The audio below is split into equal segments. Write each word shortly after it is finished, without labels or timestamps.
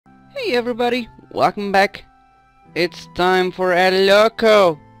Hey everybody, welcome back. It's time for a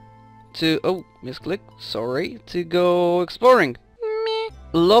loco to misclick, sorry, to go exploring.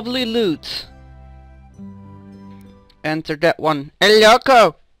 Lovely loot. Enter that one. El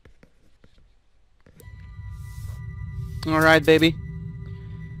loco. Alright baby.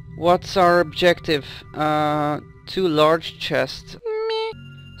 What's our objective? Two large chests.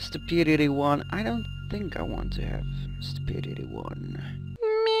 Stupidity 1. I don't think I want to have Stupidity 1.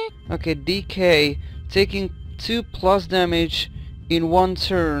 Okay, DK. Taking 2 plus damage in 1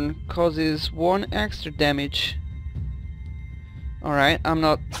 turn causes 1 extra damage. Alright, I'm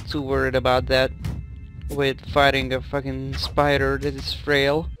not too worried about that with fighting a fucking spider that is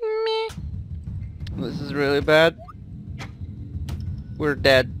frail. This is really bad. We're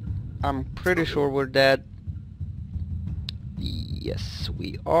dead. I'm pretty sure we're dead. Yes,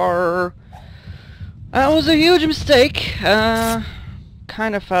 we are. That was a huge mistake.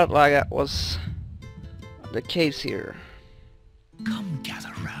 Kind of felt like that was the case here. Come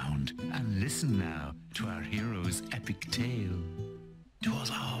gather round and listen now to our hero's epic tale. 'Twas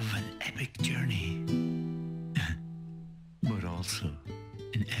of an epic journey, but also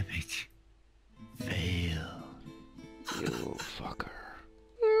an epic fail. You fucker.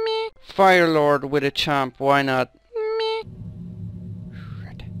 Fire Lord with a champ, why not?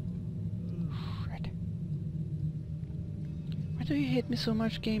 Why do you hate me so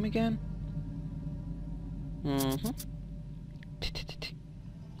much, game again?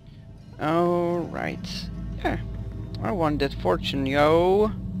 Alright. Yeah. I won that fortune,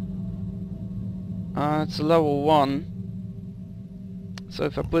 yo. It's a level 1. So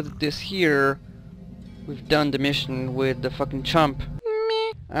if I put this here, we've done the mission with the fucking chump.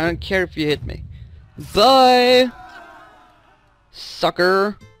 I don't care if you hit me. Bye!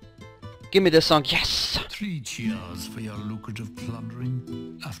 Sucker! Give me the song, yes! 3 cheers for your lucrative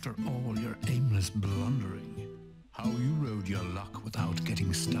plundering after all your aimless blundering. How you rode your luck without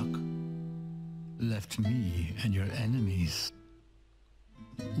getting stuck. Left me and your enemies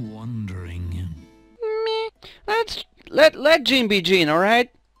wondering. Let Jean be Jean,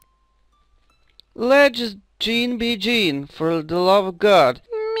 alright? Let just Jean be Jean, for the love of God.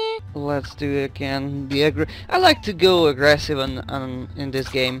 Let's do it again. I like to go aggressive in this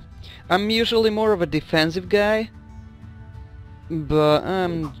game. I'm usually more of a defensive guy, but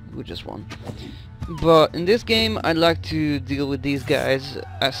we just won. But in this game, I'd like to deal with these guys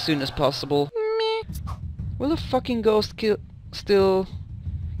as soon as possible. Will a fucking ghost still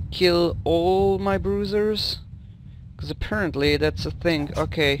kill all my bruisers? Because apparently that's a thing.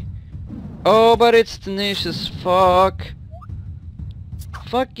 Okay. Oh, but it's tenacious. Fuck.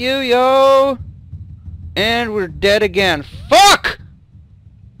 Fuck you, yo! And we're dead again. Fuck!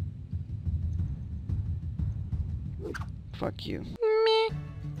 Fuck you.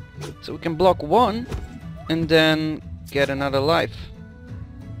 So we can block 1 and then get another life.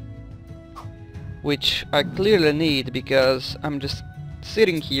 Which I clearly need because I'm just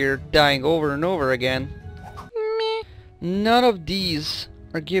sitting here dying over and over again. None of these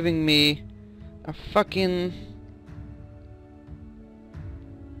are giving me a fucking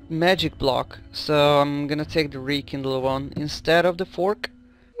magic block, so I'm gonna take the rekindle one instead of the fork.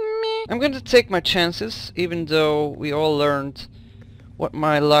 I'm gonna take my chances, even though we all learned what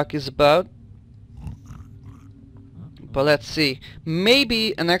my luck is about. But let's see.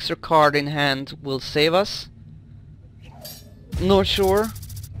 Maybe an extra card in hand will save us. Not sure.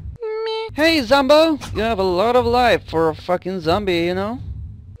 Hey Zombo! You have a lot of life for a fucking zombie, you know?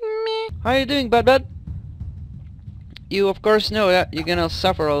 How you doing, bud? You of course know that you're gonna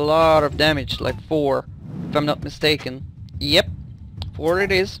suffer a lot of damage, like 4, if I'm not mistaken. Yep, 4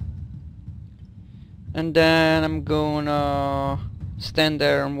 it is. And then I'm gonna stand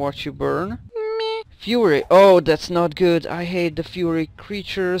there and watch you burn. Fury, oh that's not good. I hate the fury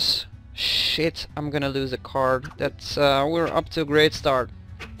creatures. Shit, I'm gonna lose a card. That's we're up to a great start.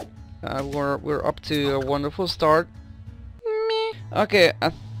 We're up to a wonderful start. Okay,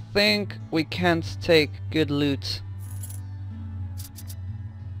 I think we can't take good loot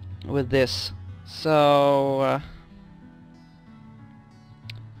with this, so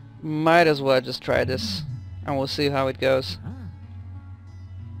might as well just try this and we'll see how it goes.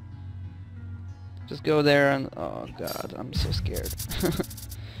 Just go there and oh god, I'm so scared.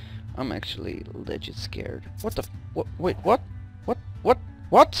 I'm actually legit scared. What the wait, what?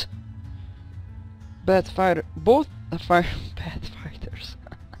 What? Bad fighter, both bad fighters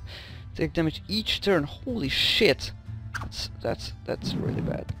take damage each turn. Holy shit. That's really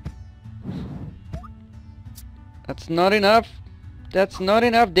bad. That's not enough. That's not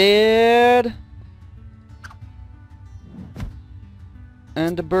enough, dude.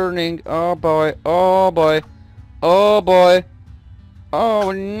 And the burning. Oh boy. Oh boy. Oh boy.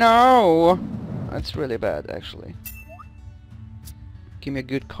 Oh no. That's really bad actually. Give me a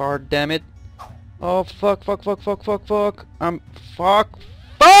good card, damn it. Oh fuck, fuck, fuck, fuck, fuck, fuck.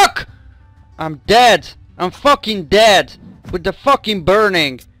 Fuck! I'm dead. I'm fucking dead. With the fucking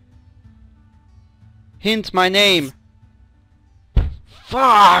burning. Hint my name.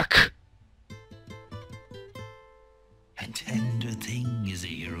 Fuck! A tender thing is a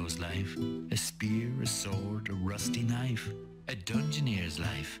hero's life. A spear, a sword, a rusty knife. A dungeoneer's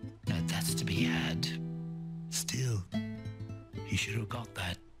life. Now that's to be had. Still, he should have got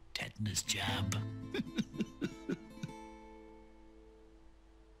that tetanus jab.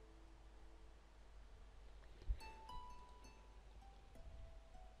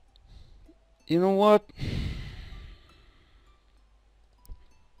 You know what?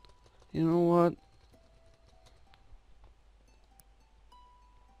 You know what?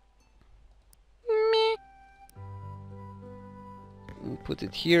 Meh. I'll put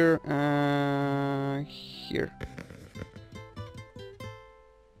it here, here.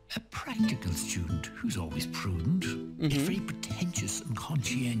 A practical student who's always prudent, yet very pretentious and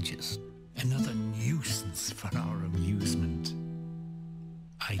conscientious. Another nuisance for our amusement.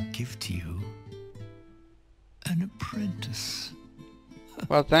 I give to you an apprentice.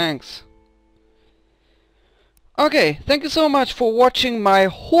 Well, thanks. Okay, thank you so much for watching my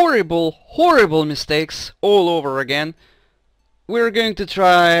horrible, horrible mistakes all over again. We're going to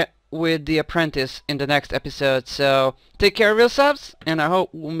try with the apprentice in the next episode, so take care of yourselves, and I hope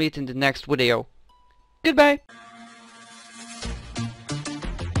we'll meet in the next video. Goodbye!